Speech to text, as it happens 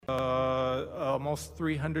almost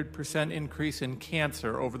 300% increase in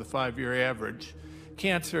cancer over the 5-year average.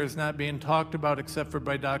 Cancer is not being talked about except for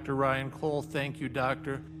by Dr. Ryan Cole. Thank you,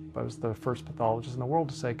 doctor. I was the first pathologist in the world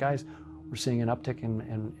to say, guys, we're seeing an uptick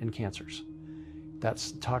in cancers. That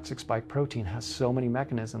toxic spike protein has so many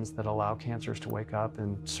mechanisms that allow cancers to wake up,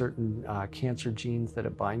 and certain cancer genes that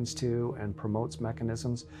it binds to and promotes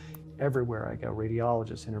mechanisms. Everywhere I go,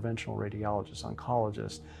 radiologists, interventional radiologists,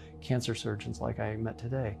 oncologists, cancer surgeons like I met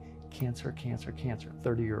today, cancer, cancer, cancer,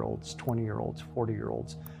 30-year-olds, 20-year-olds,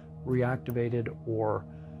 40-year-olds, reactivated or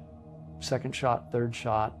second shot, third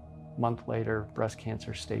shot, month later, breast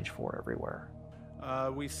cancer, stage 4 everywhere.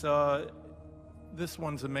 We saw, this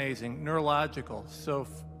one's amazing, neurological. So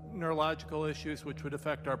neurological issues which would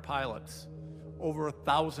affect our pilots, over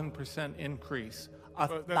 1,000% increase.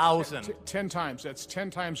 1,000. 10 times. That's 10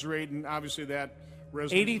 times the rate, and obviously that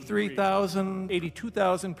resonates. 83,000,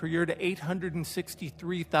 82,000 per year to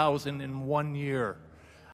 863,000 in 1 year.